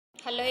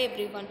Hello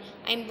everyone,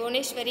 I am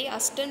Bhuvaneshwari,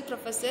 Assistant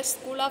Professor,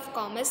 School of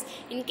Commerce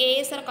in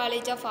KSR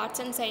College of Arts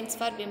and Science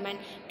for Women.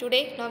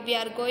 Today, we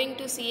are going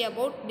to see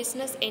about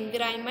Business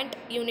Environment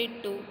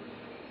Unit 2.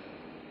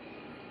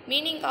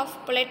 Meaning of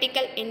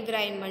political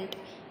environment.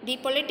 The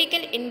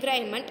political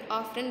environment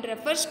often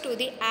refers to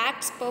the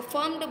acts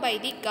performed by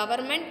the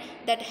government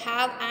that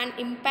have an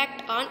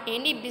impact on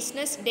any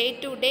business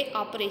day-to-day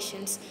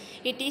operations.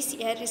 It is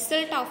a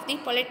result of the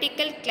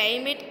political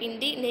climate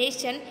in the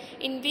nation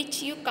in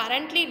which you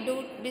currently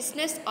do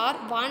business or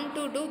want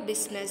to do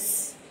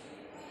business.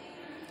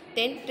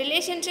 Then,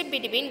 relationship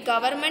between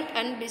government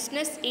and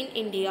business in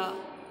India.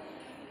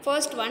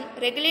 First one,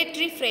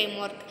 regulatory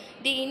framework.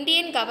 The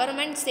Indian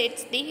government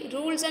sets the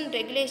rules and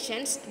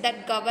regulations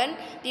that govern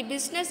the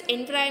business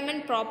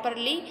environment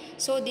properly.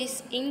 So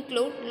these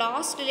include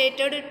laws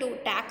related to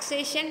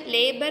taxation,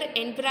 labor,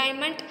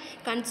 environment,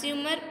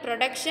 consumer,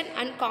 production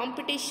and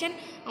competition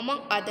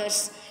among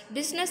others.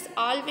 Business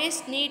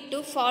always need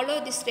to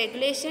follow this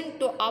regulation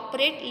to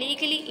operate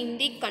legally in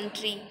the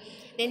country.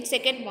 Then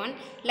second one,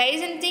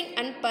 licensing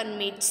and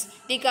permits.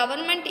 The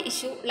government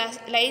issue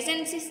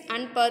licenses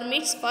and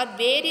permits for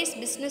various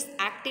business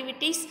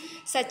activities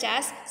such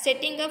as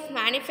setting up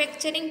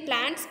manufacturing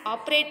plants,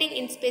 operating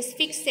in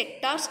specific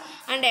sectors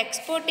and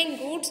exporting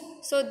goods.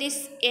 So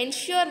this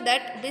ensure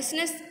that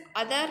business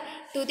adhere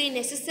to the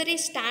necessary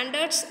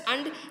standards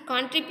and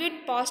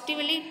contribute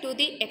positively to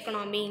the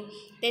economy.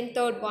 Then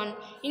third one,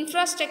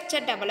 infrastructure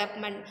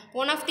development.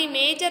 One of the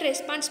major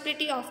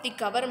responsibility of the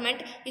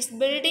government is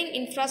building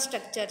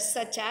infrastructure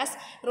such as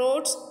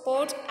roads,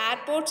 ports,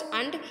 airports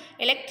and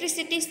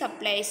electricity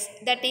supplies.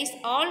 That is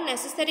all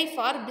necessary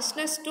for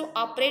business to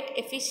operate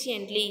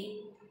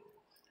efficiently.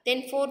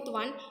 Then fourth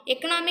one,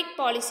 economic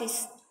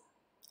policies.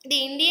 The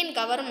Indian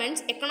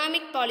government's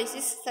economic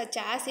policies such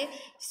as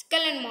fiscal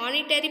and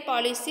monetary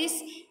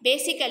policies,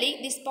 basically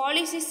these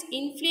policies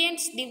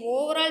influence the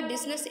overall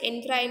business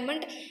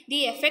environment.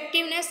 The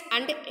effectiveness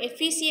and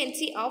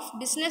efficiency of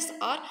business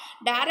are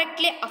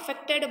directly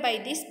affected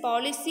by this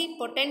policy.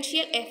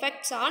 Potential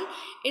effects on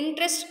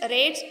interest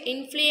rates,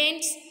 inflation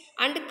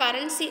and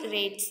currency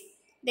rates.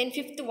 Then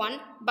fifth one,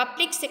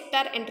 public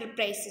sector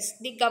enterprises.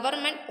 The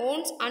government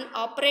owns and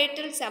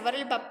operates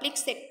several public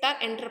sector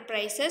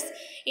enterprises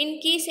in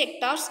key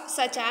sectors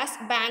such as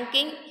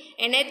banking,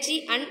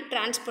 energy and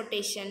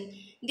transportation.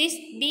 This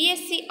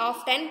B.Sc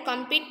often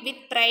compete with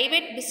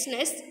private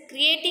business,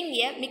 creating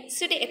a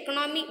mixed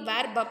economy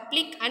where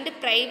public and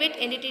private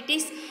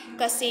entities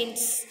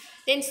coexist.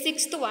 Then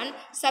sixth one,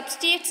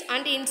 subsidies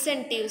and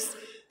incentives.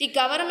 The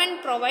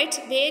government provides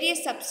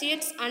various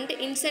subsidies and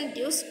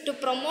incentives to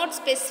promote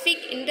specific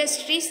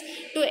industries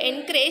to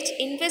encourage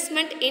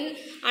investment in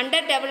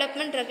underdeveloped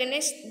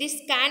regions. This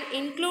can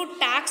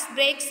include tax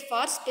breaks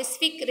for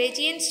specific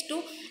regions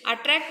to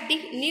attract the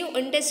new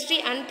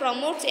industry and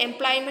promote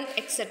employment,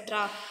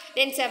 etc.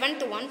 Then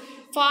seventh one,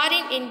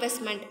 foreign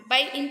investment.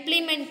 By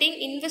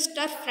implementing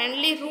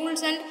investor-friendly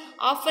rules and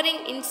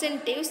offering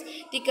incentives,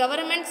 the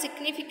government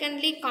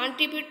significantly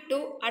contribute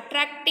to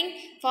attracting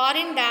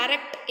foreign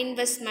direct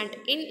investment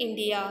in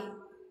India.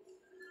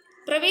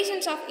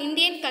 Provisions of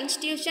Indian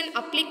Constitution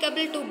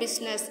applicable to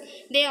business.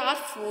 They are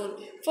four.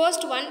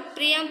 First one,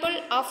 preamble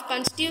of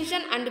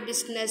Constitution and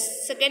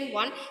business. Second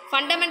one,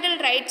 fundamental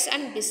rights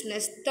and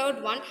business.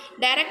 Third one,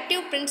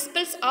 directive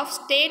principles of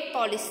state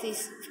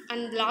policies.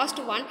 And last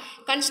one,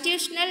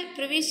 constitutional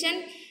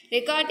provision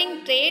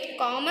regarding trade,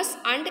 commerce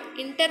and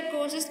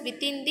intercourses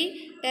within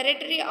the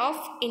territory of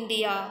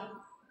India.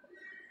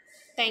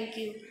 Thank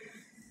you.